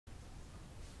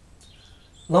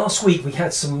Last week we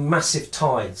had some massive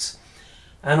tides,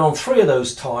 and on 3 of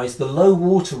those tides the low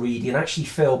water reading actually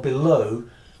fell below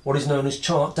what is known as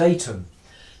chart datum.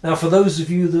 Now, for those of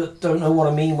you that don't know what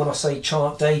I mean when I say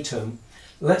chart datum,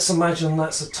 let's imagine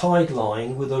that's a tide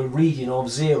line with a reading of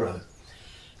 0.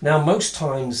 Now, most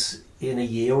times in a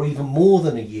year, or even more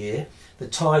than a year, the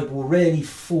tide will rarely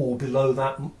fall below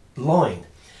that line,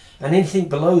 and anything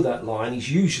below that line is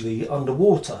usually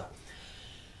underwater.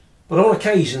 But on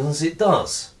occasions it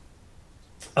does,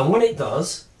 and when it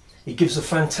does, it gives a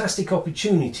fantastic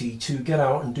opportunity to get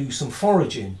out and do some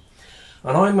foraging.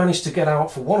 And I managed to get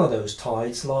out for one of those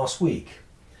tides last week,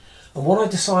 and what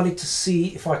I decided to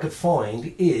see if I could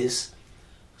find is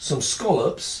some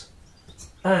scallops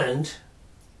and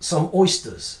some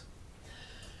oysters.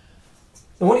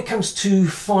 And when it comes to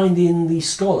finding these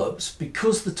scallops,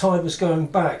 because the tide was going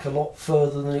back a lot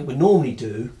further than it would normally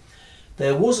do,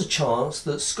 there was a chance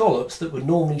that scallops that would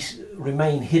normally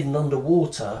remain hidden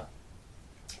underwater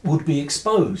would be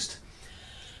exposed.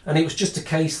 And it was just a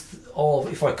case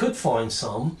of, if I could find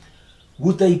some,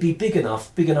 would they be big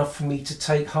enough for me to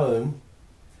take home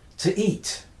to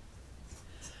eat?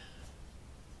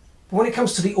 When it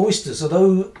comes to the oysters,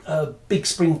 although a big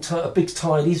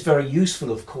tide is very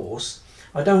useful, of course,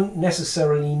 I don't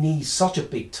necessarily need such a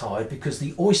big tide because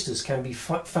the oysters can be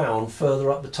found further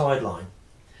up the tide line.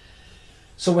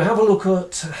 So we'll have a look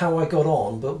at how I got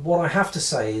on, but what I have to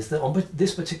say is that on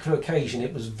this particular occasion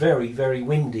it was very, very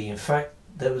windy. In fact,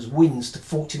 there was winds to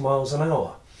 40 miles an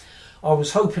hour. I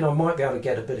was hoping I might be able to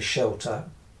get a bit of shelter,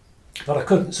 but I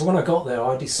couldn't. So when I got there,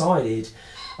 I decided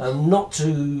not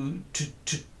to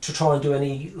try and do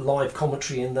any live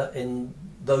commentary in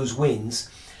those winds,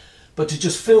 but to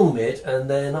just film it, and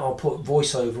then I'll put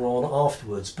voiceover on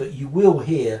afterwards. But you will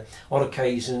hear on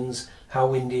occasions how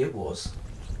windy it was.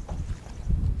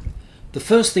 The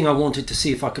first thing I wanted to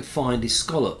see if I could find is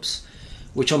scallops,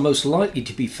 which are most likely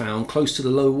to be found close to the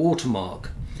low water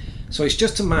mark. So it's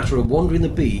just a matter of wandering the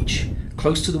beach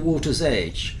close to the water's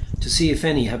edge to see if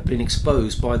any have been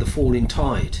exposed by the falling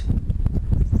tide.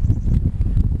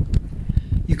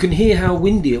 You can hear how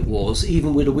windy it was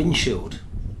even with a windshield.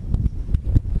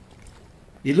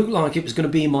 It looked like it was going to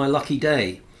be my lucky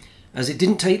day, as it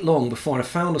didn't take long before I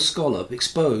found a scallop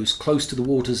exposed close to the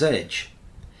water's edge.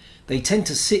 They tend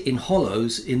to sit in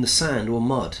hollows in the sand or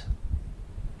mud.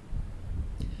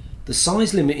 The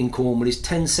size limit in Cornwall is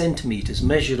 10 centimetres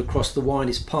measured across the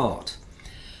widest part,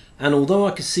 and although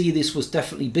I could see this was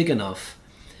definitely big enough,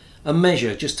 a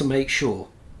measure just to make sure.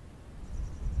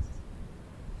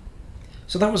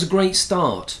 So that was a great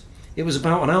start. It was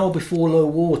about an hour before low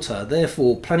water,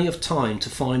 therefore plenty of time to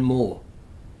find more.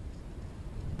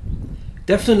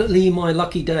 Definitely my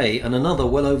lucky day, and another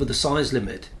well over the size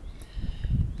limit.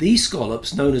 These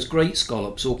scallops, known as great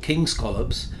scallops or king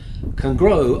scallops, can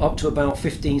grow up to about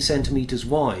 15 centimetres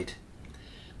wide.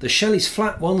 The shell is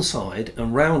flat one side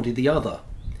and rounded the other.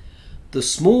 The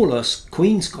smaller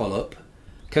queen scallop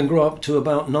can grow up to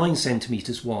about 9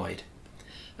 centimetres wide,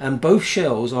 and both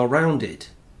shells are rounded.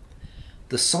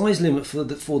 The size limit for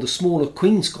the smaller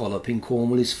queen scallop in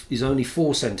Cornwall is only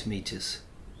 4 centimetres.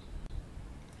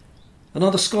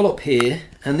 Another scallop here,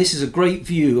 and this is a great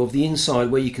view of the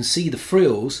inside where you can see the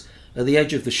frills at the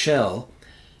edge of the shell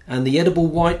and the edible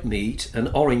white meat and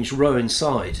orange roe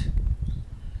inside.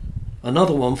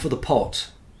 Another one for the pot.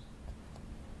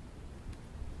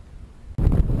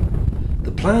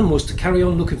 The plan was to carry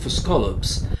on looking for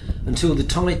scallops until the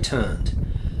tide turned,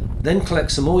 then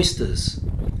collect some oysters.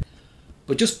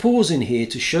 But just pausing here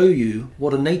to show you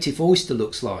what a native oyster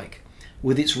looks like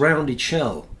with its rounded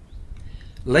shell.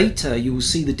 Later you will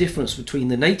see the difference between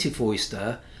the native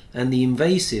oyster and the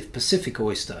invasive Pacific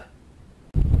oyster.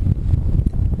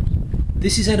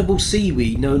 This is edible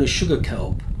seaweed known as sugar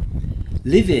kelp.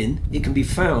 Living, it can be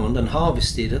found and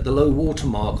harvested at the low water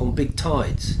mark on big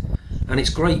tides, and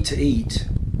it's great to eat.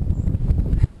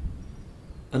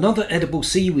 Another edible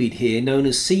seaweed here known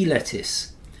as sea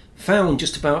lettuce, found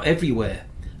just about everywhere,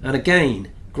 and again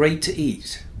great to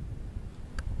eat.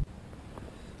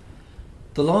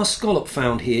 The last scallop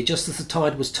found here just as the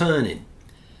tide was turning,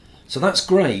 so that's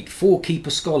great, 4 keeper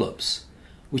scallops,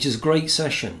 which is a great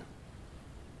session.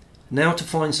 Now to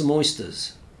find some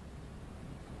oysters.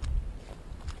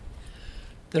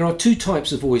 There are 2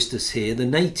 types of oysters here, the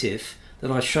native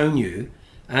that I've shown you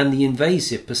and the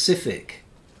invasive Pacific.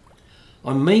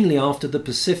 I'm mainly after the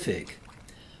Pacific,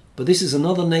 but this is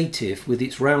another native with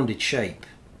its rounded shape.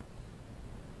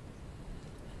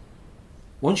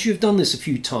 Once you've done this a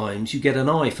few times, you get an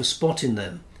eye for spotting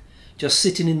them, just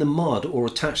sitting in the mud or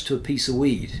attached to a piece of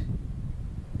weed.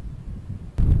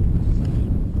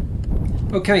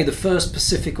 Okay, the first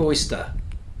Pacific oyster.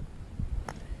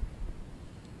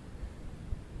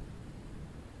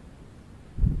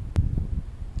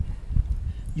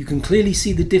 you can clearly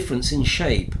see the difference in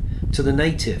shape to the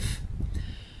native.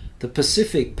 The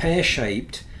Pacific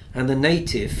pear-shaped and the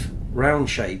native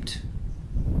round-shaped.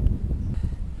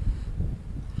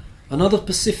 Another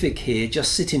Pacific here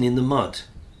just sitting in the mud.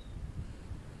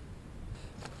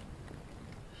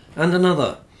 And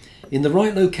another. In the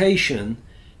right location,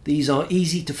 these are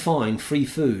easy to find free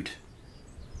food.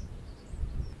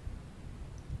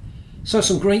 So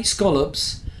some great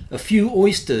scallops, a few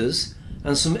oysters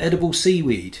and some edible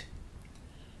seaweed.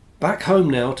 Back home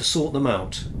now to sort them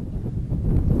out.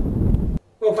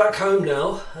 Well, back home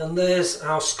now, and there's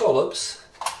our scallops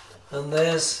and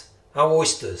there's our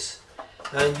oysters,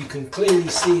 and you can clearly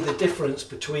see the difference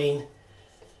between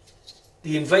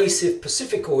the invasive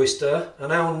Pacific oyster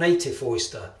and our native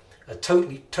oyster. A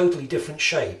totally different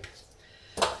shape.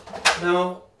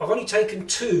 Now, I've only taken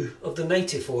 2 of the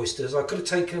native oysters. I could have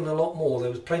taken a lot more,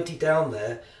 there was plenty down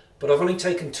there, but I've only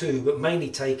taken 2, but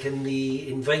mainly taken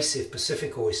the invasive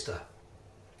Pacific oyster.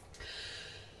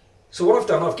 So what I've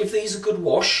done, I've given these a good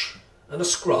wash and a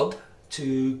scrub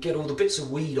to get all the bits of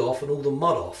weed off and all the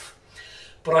mud off.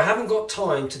 But I haven't got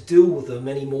time to deal with them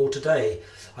anymore today.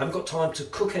 I haven't got time to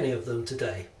cook any of them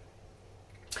today.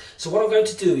 So what I'm going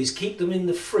to do is keep them in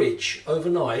the fridge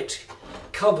overnight,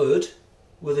 covered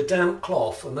with a damp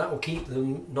cloth, and that will keep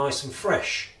them nice and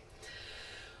fresh.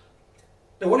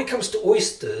 Now when it comes to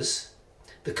oysters,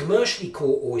 the commercially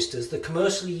caught oysters, the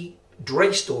commercially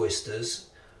dredged oysters,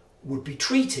 would be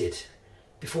treated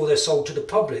before they're sold to the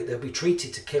public. They'll be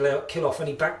treated to kill off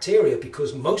any bacteria,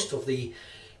 because most of the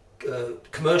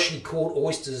commercially caught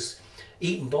oysters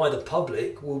eaten by the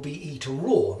public will be eaten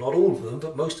raw. Not all of them,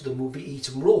 but most of them will be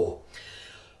eaten raw.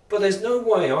 But there's no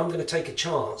way I'm going to take a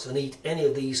chance and eat any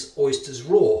of these oysters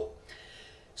raw.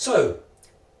 So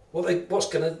what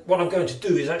I'm going to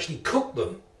do is actually cook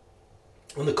them,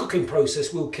 and the cooking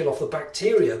process will kill off the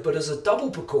bacteria. But as a double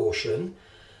precaution,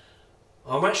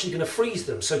 I'm actually going to freeze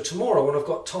them. So tomorrow, when I've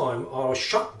got time, I'll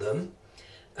shuck them,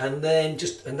 and then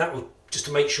just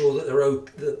to make sure that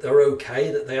they're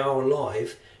okay, that they are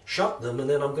alive. Shuck them, and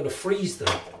then I'm going to freeze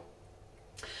them.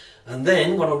 And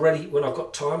then when I've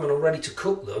got time and I'm ready to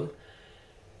cook them,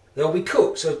 they'll be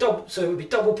cooked. So it'll be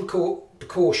double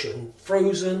precaution,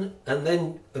 frozen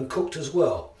and cooked as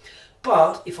well.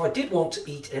 But if I did want to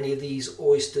eat any of these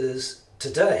oysters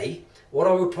today, what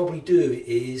I would probably do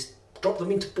is drop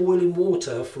them into boiling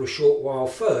water for a short while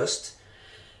first,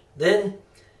 then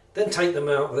take them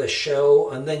out of their shell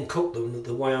and then cook them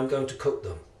the way I'm going to cook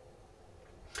them.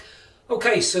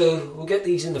 Okay, so we'll get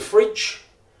these in the fridge,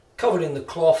 covered in the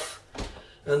cloth,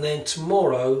 and then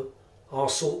tomorrow I'll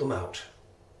sort them out.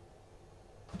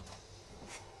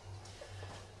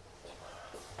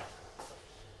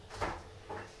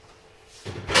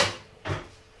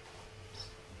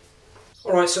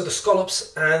 Alright, so the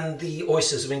scallops and the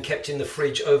oysters have been kept in the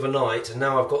fridge overnight, and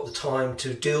now I've got the time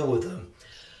to deal with them.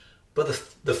 But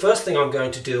the first thing I'm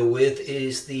going to deal with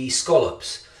is the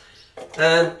scallops.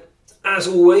 And as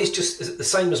always, just the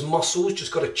same as mussels,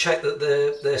 just got to check that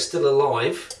they're still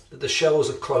alive, that the shells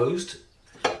are closed.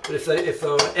 But if there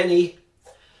are any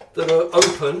that are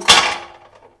open,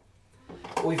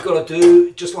 all you've got to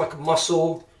do, just like a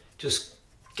mussel, just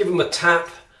give them a tap,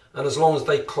 and as long as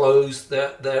they close,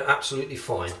 they're absolutely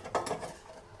fine.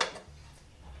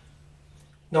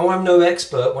 Now, I'm no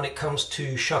expert when it comes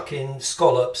to shucking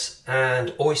scallops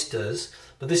and oysters,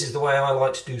 but this is the way I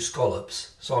like to do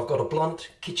scallops. So I've got a blunt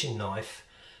kitchen knife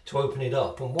to open it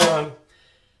up, and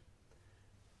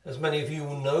as many of you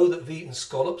will know that have eaten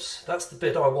scallops, that's the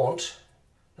bit I want,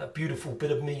 that beautiful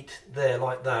bit of meat there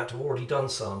like that. I've already done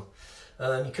some.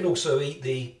 You can also eat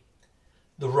the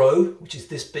roe, which is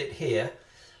this bit here.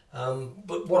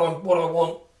 But what I'm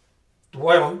going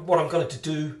to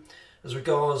do as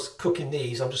regards cooking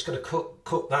these, I'm just going to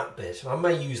cook that bit. I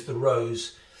may use the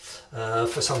roes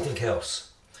for something else.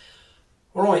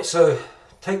 Alright, so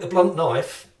take the blunt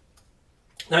knife.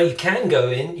 Now you can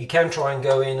try and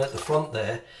go in at the front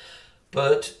there,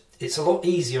 but it's a lot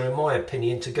easier in my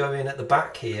opinion to go in at the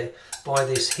back here by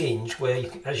this hinge where,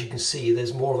 as you can see,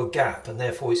 there's more of a gap, and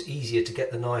therefore it's easier to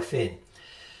get the knife in.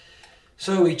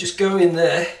 So we just go in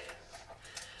there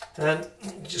and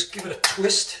just give it a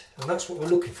twist, and that's what we're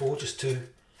looking for, just to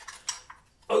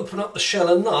open up the shell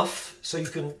enough so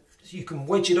you can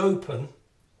wedge it open.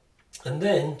 And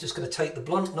then just going to take the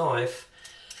blunt knife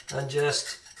and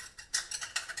just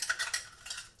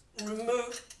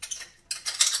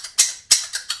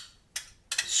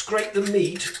scrape the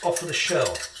meat off of the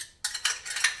shell.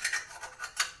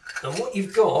 And what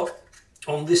you've got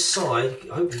on this side,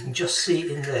 I hope you can just see it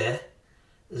in there,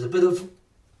 there's a bit of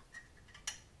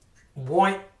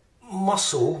white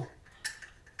muscle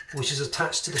which is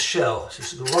attached to the shell. So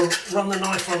you sort of run the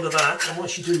knife under that, and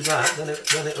once you do that, then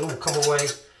it'll all come away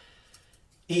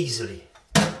easily,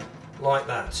 like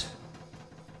that.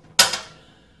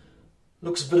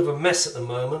 Looks a bit of a mess at the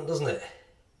moment, doesn't it?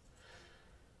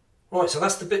 Right, so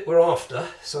that's the bit we're after.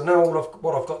 So now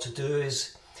what I've got to do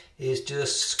is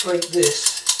just scrape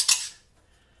this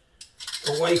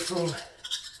away from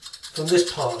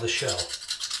this part of the shell.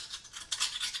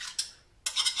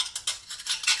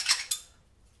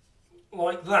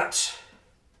 Like that.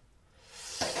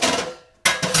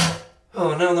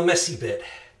 Oh, now the messy bit.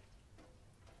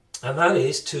 And that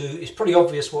is it's pretty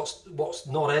obvious what's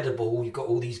not edible. You've got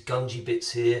all these gungy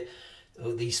bits here,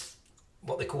 these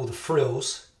what they call the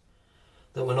frills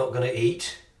that we're not going to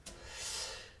eat.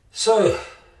 So,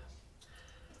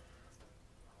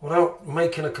 without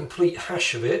making a complete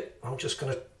hash of it, I'm just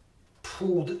going to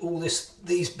pull all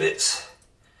these bits,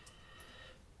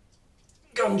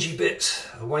 gungy bits,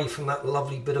 away from that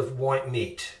lovely bit of white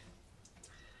meat.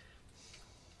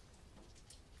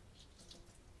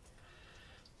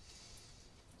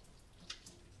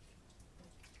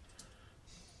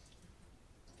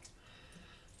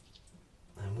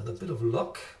 And with a bit of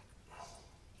luck,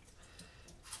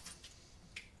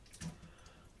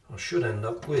 I should end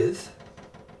up with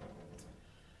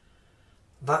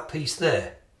that piece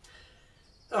there.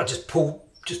 I just pull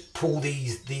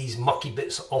these mucky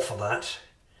bits off of that.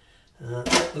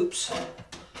 Oops,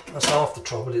 that's half the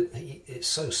trouble. It gets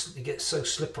so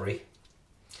slippery.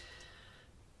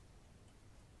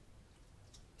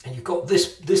 And you've got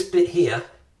this bit here,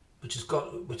 which has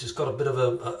got a bit of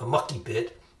a mucky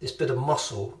bit. This bit of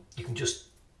muscle, you can just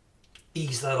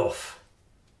ease that off.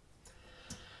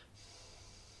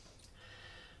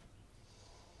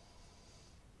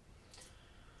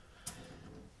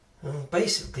 And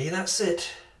basically that's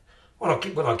it. When I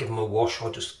give them a wash,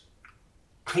 I'll just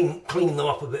clean them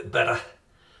up a bit better.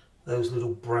 Those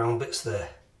little brown bits there.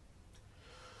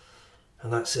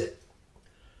 And that's it.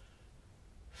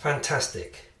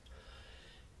 Fantastic.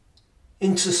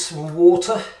 Into some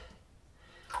water.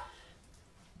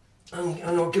 And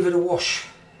I'll give it a wash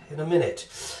in a minute.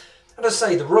 And as I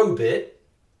say, the roe bit,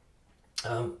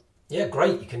 yeah,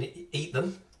 great, you can eat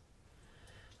them.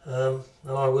 And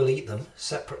I will eat them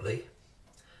separately.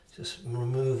 Just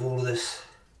remove all of this.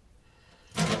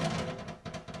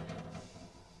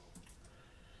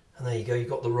 And there you go, you've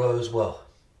got the roe as well.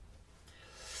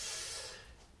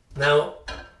 Now,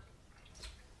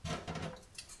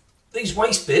 these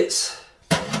waste bits,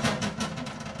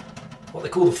 what they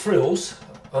call the frills,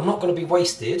 are not going to be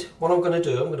wasted. What I'm going to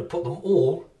do, I'm going to put them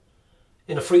all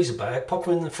in a freezer bag, pop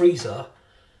them in the freezer,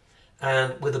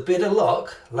 and with a bit of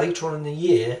luck, later on in the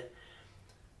year,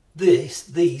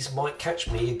 these might catch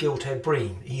me a gilt head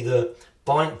bream. Either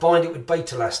bind it with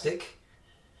bait elastic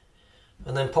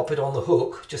and then pop it on the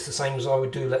hook, just the same as I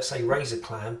would do, let's say, razor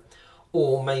clam,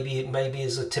 or maybe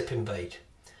as a tipping bait.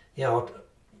 Yeah, I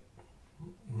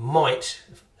might,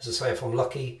 as I say, if I'm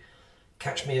lucky,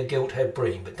 catch me a gilt head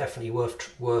bream, but definitely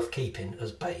worth keeping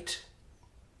as bait.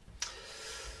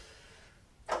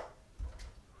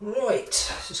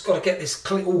 Right, just got to get this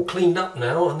all cleaned up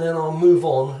now, and then I'll move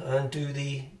on and do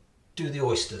the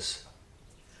oysters.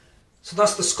 So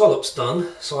that's the scallops done.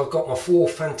 So I've got my 4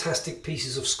 fantastic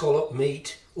pieces of scallop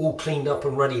meat all cleaned up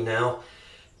and ready now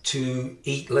to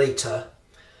eat later.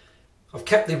 I've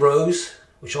kept the roes,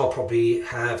 which I'll probably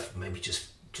have, maybe just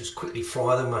quickly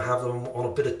fry them. I have them on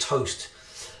a bit of toast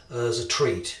as a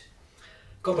treat.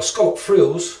 Got my scallop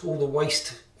frills, all the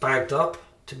waste bagged up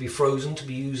to be frozen, to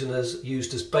be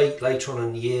used as bait later on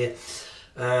in the year.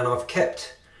 And I've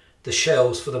kept the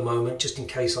shells for the moment, just in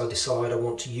case I decide I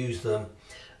want to use them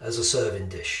as a serving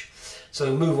dish.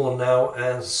 So move on now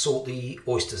and sort the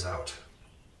oysters out.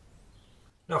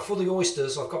 Now for the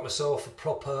oysters, I've got myself a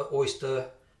proper oyster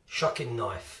shucking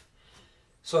knife.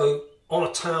 So on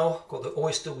a towel, got the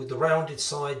oyster with the rounded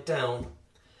side down,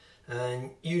 and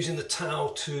using the towel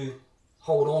to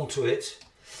hold on to it,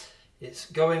 it's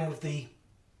going with the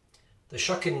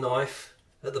shucking knife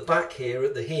at the back here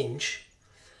at the hinge,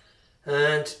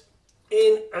 and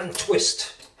in and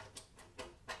twist.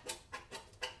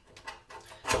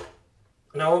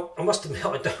 Now I must admit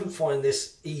I don't find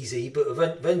this easy, but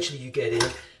eventually you get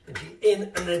in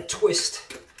and then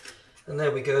twist, and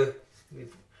there we go.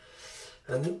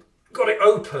 And got it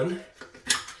open,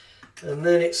 and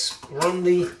then it's run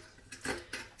the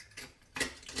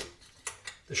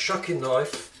shucking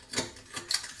knife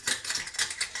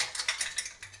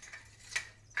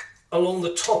along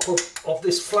the top of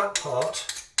this flat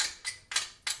part,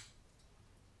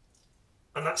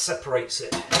 and that separates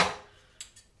it.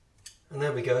 And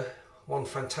there we go, one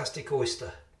fantastic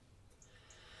oyster.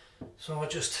 So I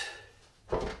just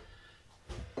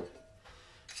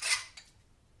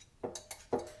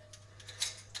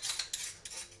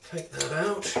take that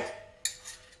out,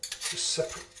 just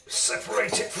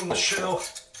separate it from the shell.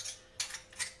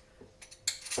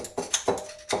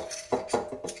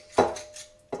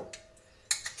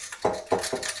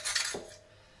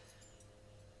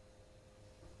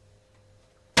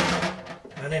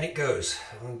 And in it goes.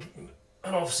 And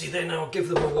obviously then I'll give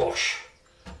them a wash.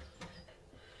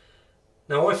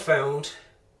 Now I found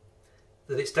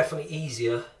that it's definitely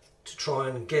easier to try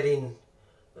and get in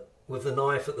with the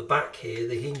knife at the back here,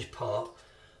 the hinge part,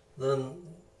 than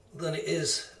it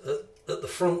is at the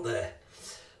front there.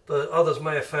 But others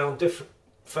may have found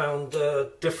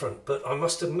different. But I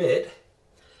must admit,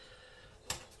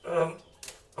 I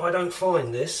don't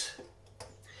find this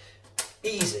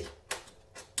easy.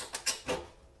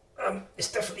 It's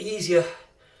definitely easier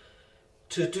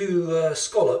to do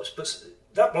scallops, but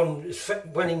that one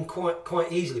went in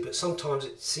quite easily. But sometimes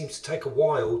it seems to take a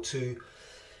while to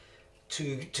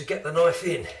get the knife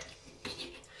in.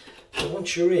 So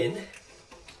once you're in,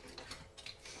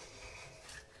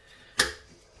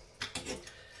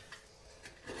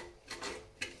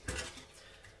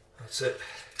 that's it.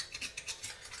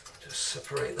 Just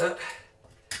separate that.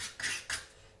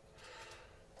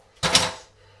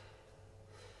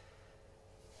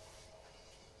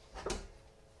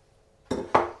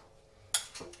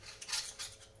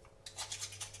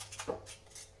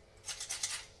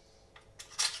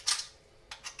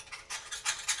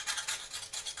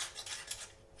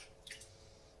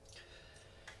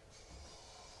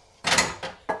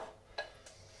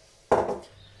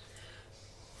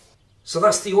 So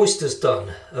that's the oysters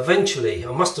done. Eventually,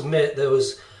 I must admit, there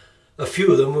was a few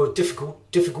of them were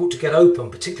difficult to get open,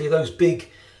 particularly those big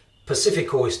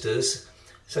Pacific oysters.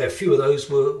 So a few of those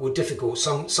were difficult.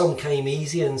 Some came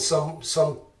easy and some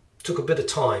took a bit of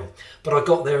time, but I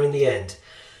got there in the end.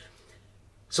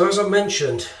 So as I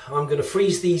mentioned, I'm going to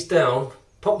freeze these down,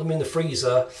 pop them in the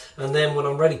freezer, and then when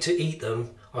I'm ready to eat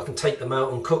them, I can take them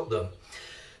out and cook them.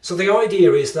 So the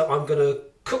idea is that I'm going to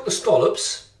cook the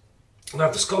scallops and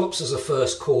have the scallops as a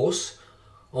first course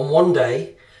on one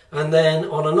day, and then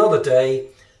on another day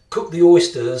cook the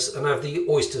oysters and have the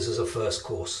oysters as a first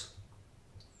course.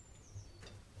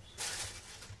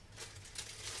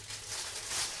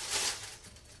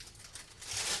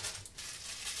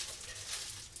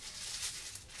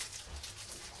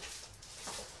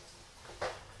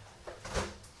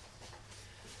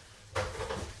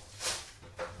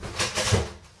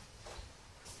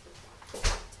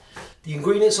 The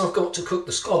ingredients I've got to cook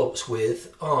the scallops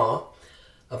with are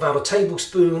about a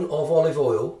tablespoon of olive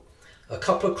oil, a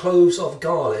couple of cloves of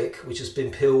garlic which has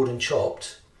been peeled and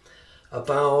chopped,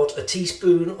 about a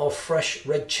teaspoon of fresh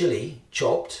red chilli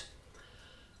chopped,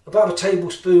 about a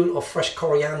tablespoon of fresh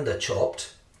coriander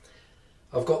chopped.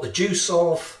 I've got the juice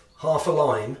of half a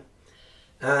lime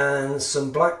and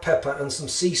some black pepper and some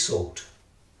sea salt.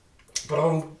 But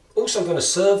I'm also going to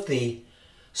serve the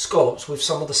scallops with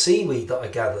some of the seaweed that I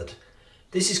gathered.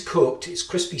 This is cooked, it's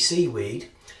crispy seaweed.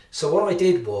 So what I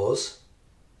did was,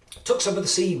 took some of the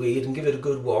seaweed and give it a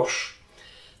good wash,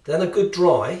 then a good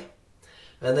dry,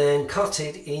 and then cut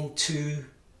it into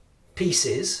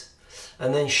pieces,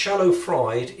 and then shallow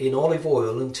fried in olive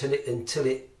oil until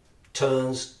it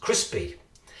turns crispy.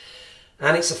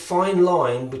 And it's a fine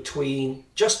line between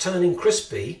just turning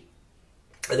crispy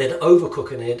and then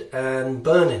overcooking it and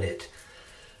burning it.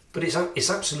 But it's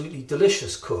absolutely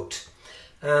delicious cooked.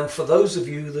 And for those of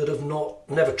you that have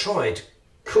never tried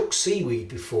cooked seaweed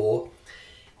before,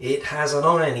 it has an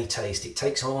irony taste. It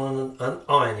takes on an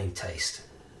irony taste.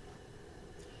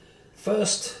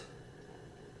 First,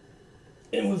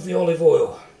 in with the olive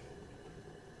oil.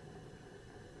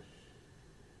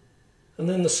 And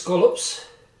then the scallops.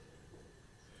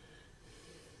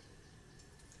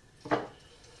 And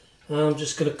I'm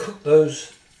just going to cook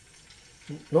those,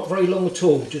 not very long at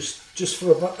all, just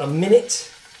for about a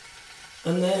minute,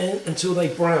 and then until they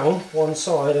brown one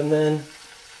side, and then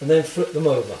flip them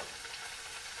over.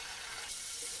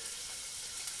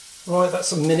 Right,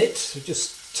 that's a minute, so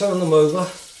just turn them over.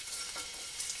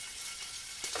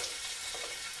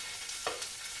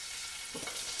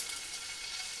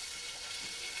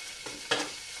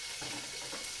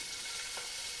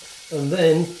 And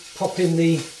then pop in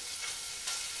the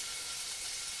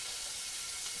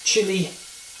chilli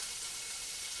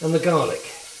and the garlic.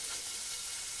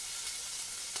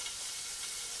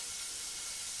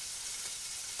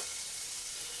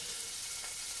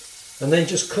 And then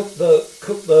just cook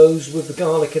those with the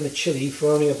garlic and the chilli for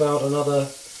only about another,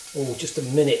 just a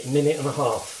minute and a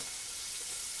half.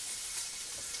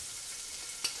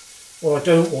 What I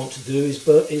don't want to do is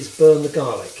burn the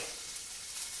garlic.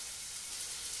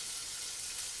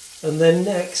 And then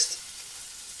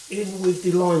next, in with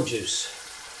the lime juice.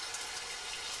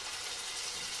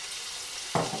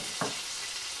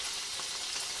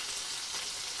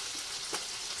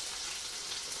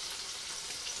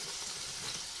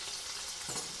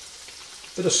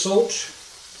 Bit of salt,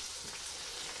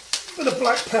 bit of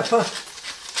black pepper,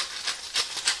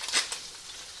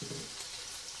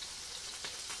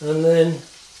 and then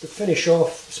to finish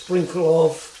off, a sprinkle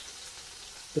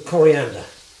of the coriander.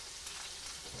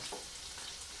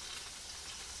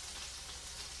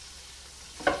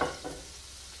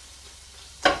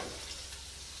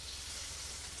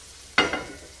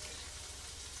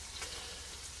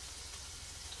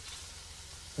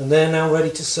 And they're now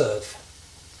ready to serve.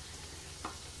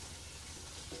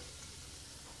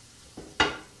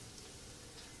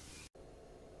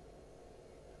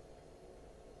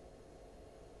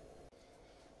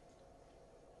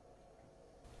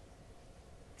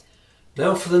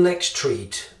 Now for the next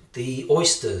treat, the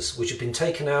oysters, which have been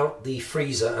taken out the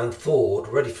freezer and thawed,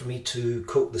 ready for me to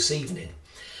cook this evening.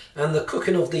 And the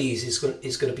cooking of these is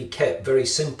going to be kept very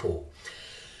simple.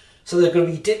 So they're going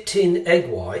to be dipped in egg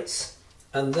whites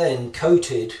and then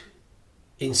coated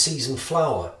in seasoned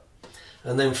flour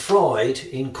and then fried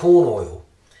in corn oil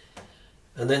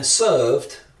and then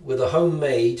served with a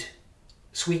homemade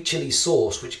sweet chilli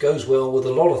sauce, which goes well with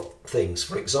a lot of things.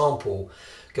 For example,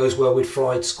 goes well with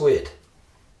fried squid.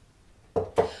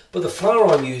 But the flour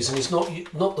I'm using is not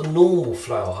the normal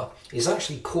flour, it's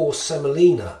actually coarse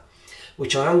semolina,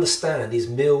 which I understand is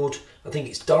milled, I think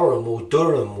it's Durham or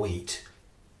Durham wheat.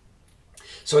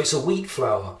 So it's a wheat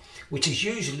flour, which is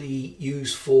usually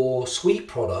used for sweet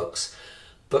products,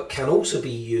 but can also be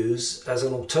used as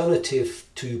an alternative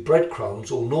to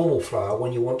breadcrumbs or normal flour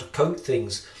when you want to coat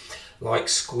things like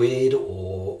squid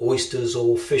or oysters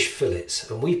or fish fillets.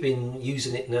 And we've been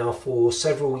using it now for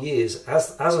several years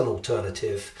as an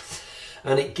alternative,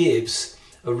 and it gives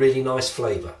a really nice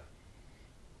flavour.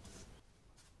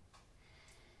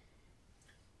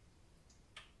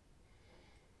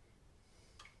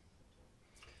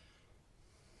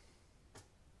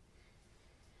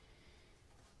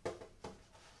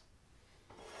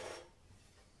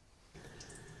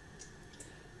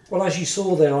 Well, as you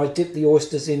saw there, I dipped the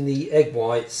oysters in the egg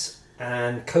whites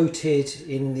and coated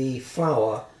in the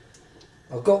flour.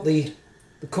 I've got the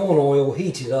corn oil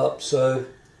heated up, so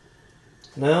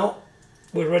now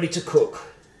we're ready to cook.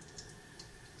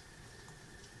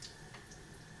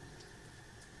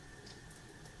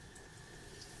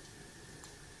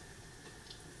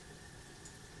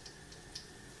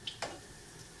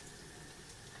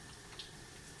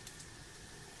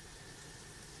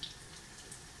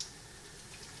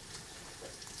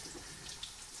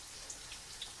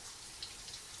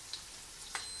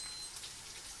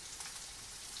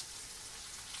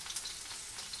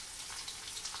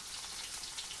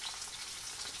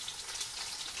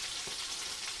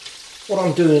 What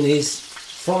I'm doing is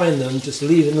frying them, just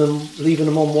leaving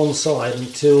them on one side and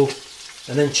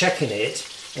then checking it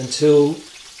until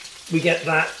we get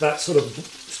that sort of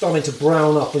starting to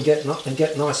brown up and get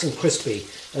nice and crispy,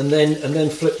 and then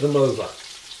flip them over.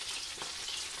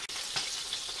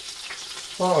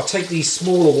 Well, I'll take these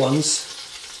smaller ones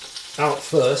out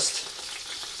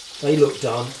first. They look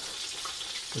done.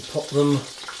 And pop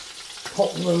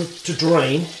them to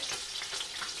drain.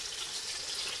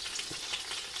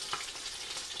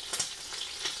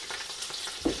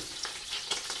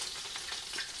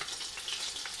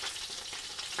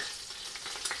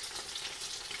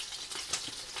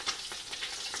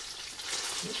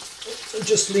 And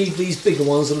just leave these bigger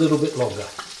ones a little bit longer.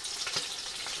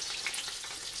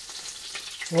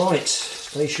 Right,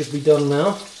 they should be done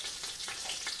now.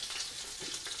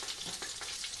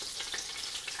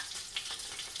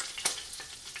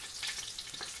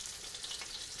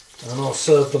 And I'll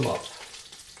serve them up.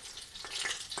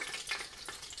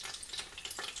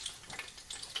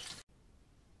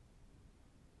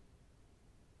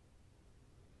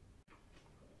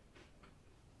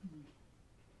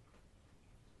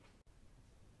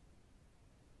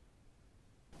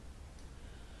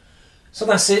 So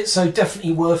that's it. So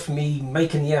definitely worth me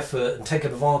making the effort and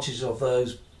taking advantage of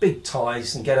those big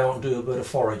tides and get out and do a bit of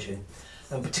foraging.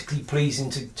 And particularly pleasing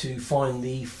to find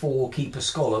the 4 keeper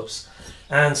scallops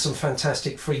and some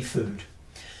fantastic free food.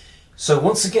 So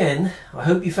once again, I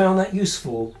hope you found that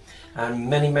useful, and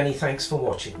many thanks for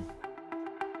watching.